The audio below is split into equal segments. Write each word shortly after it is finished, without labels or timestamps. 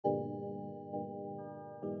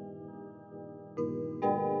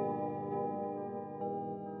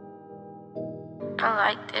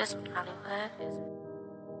like this, HollyWood.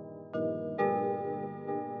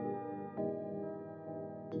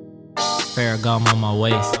 Farragum on my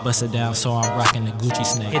waist, bust it down so I'm rocking the Gucci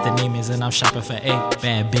snake. Hit the Neiman's and I'm shopping for 8.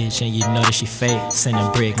 Bad bitch and you know that she fake.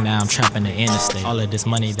 Sending brick, now I'm trapping the interstate. All of this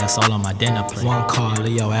money, that's all on my dinner plate. One call,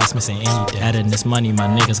 Leo ass missing any day. Adding this money, my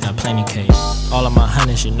niggas got plenty cake. All of my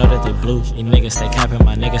honeys, you know that they blue. You niggas stay capping,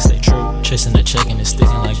 my niggas stay true. Chasing the check and it's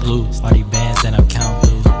sticking like glue. All these bands that I'm counting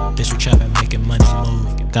blue. Bitch, you trapping, making money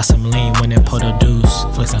move. Got some lean when they put a deuce.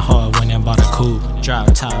 Flexing hard when they bought a coupe.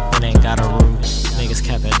 Drop top and ain't got a roof. Niggas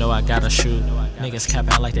capping, though I gotta shoot. Niggas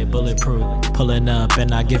capping like they bulletproof. Pulling up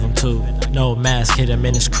and I give them 2. No mask, hit him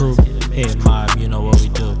in his crew. HItMob, you know what we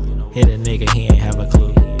do. Hit a nigga, he ain't have a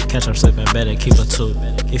clue. Catch him slipping, better keep a 2.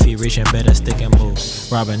 If he reaching, better stick and move.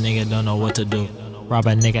 Rob a nigga, don't know what to do. Rob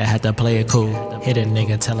a nigga, had to play it cool. Hit a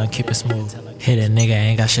nigga, tell him keep it smooth. Hit a nigga,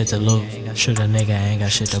 ain't got shit to lose. Shoot a nigga, ain't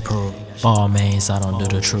got shit to prove. Ball mains, I don't do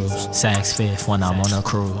the truths. Sacks 5th when I'm on a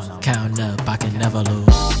cruise. Counting up, I can never lose.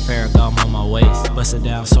 Farragum on my waist, bust it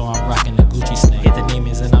down so I'm rocking the Gucci snake. Hit the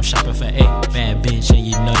Neiman's and I'm shopping for 8. Bad bitch and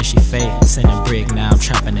you know that she fake. Sending brick, now I'm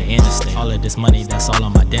trapping the interstate. All of this money, that's all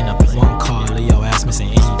on my dinner plate. One call, Leo ass missing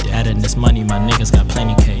any day. Adding this money, my niggas got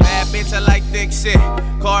plenty cake. Bad bitch, I like thick shit.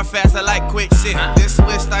 Car fast, I like quick shit. This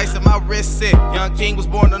switch ice and my wrist sick. Young King was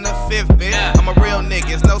born on the 5th, bitch. I'm a real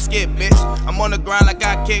nigga, it's no skip, bitch. I'm on the grind like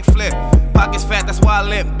I kick flip. Pockets fat, that's why I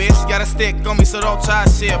limp, bitch. Got a stick on me, so don't try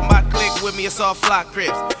shit. My click with me, it's all flock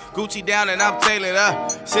crips. Gucci down and I'm tailored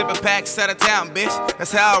up. Shipping packs out of town, bitch.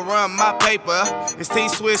 That's how I run my paper. It's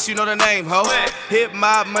TSwish, you know the name, ho.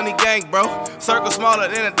 HItMob, money gang, bro. Circle smaller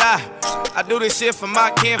than a dot. I do this shit for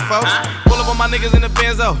my kinfolks. Pull up on my niggas in the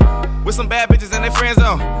Benzo. With some bad bitches and they friend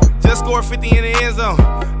zone. Just scored 50 in the end zone.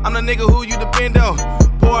 I'm the nigga who you depend on.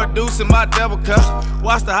 Pour a deuce in my double cup.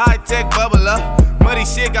 Watch the high-tech bubble up. Muddy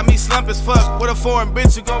shit got me slump as fuck. With a foreign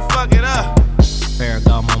bitch, you gon' fuck it up.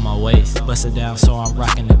 Farragum on my waist, bust it down so I'm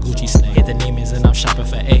rocking the Gucci snake. Hit the Neiman's and I'm shopping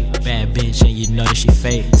for 8. Bad bitch and you know that she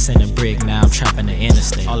fake. Sending brick, now I'm trapping the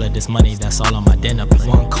interstate. All of this money, that's all on my dinner plate.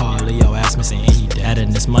 One call, Leo ass missing any day.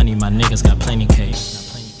 Adding this money, my niggas got plenty cake.